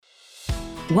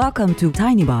Welcome to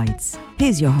Tiny Bites.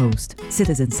 Here's your host,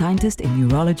 citizen scientist in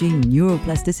neurology,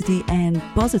 neuroplasticity, and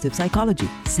positive psychology,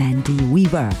 Sandy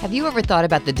Weaver. Have you ever thought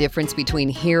about the difference between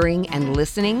hearing and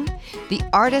listening? The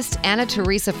artist Ana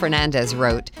Teresa Fernandez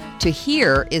wrote, "To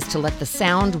hear is to let the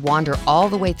sound wander all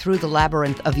the way through the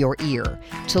labyrinth of your ear.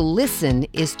 To listen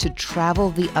is to travel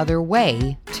the other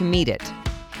way to meet it."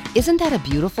 Isn't that a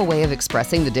beautiful way of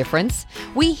expressing the difference?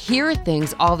 We hear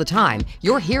things all the time.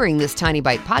 You're hearing this Tiny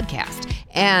Bite podcast,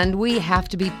 and we have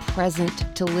to be present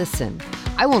to listen.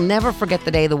 I will never forget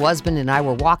the day the husband and I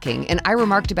were walking, and I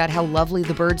remarked about how lovely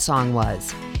the bird song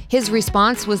was. His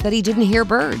response was that he didn't hear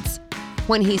birds.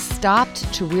 When he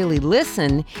stopped to really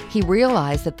listen, he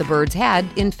realized that the birds had,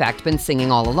 in fact, been singing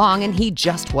all along, and he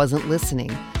just wasn't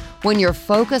listening. When you're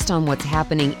focused on what's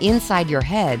happening inside your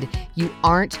head, you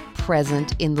aren't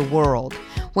present in the world.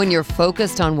 When you're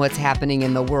focused on what's happening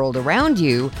in the world around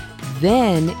you,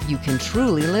 then you can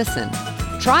truly listen.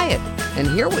 Try it and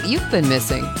hear what you've been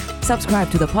missing. Subscribe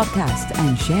to the podcast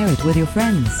and share it with your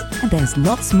friends. And there's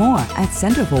lots more at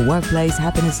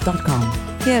centerforworkplacehappiness.com.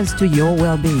 Here's to your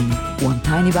well-being, one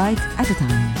tiny bite at a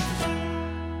time.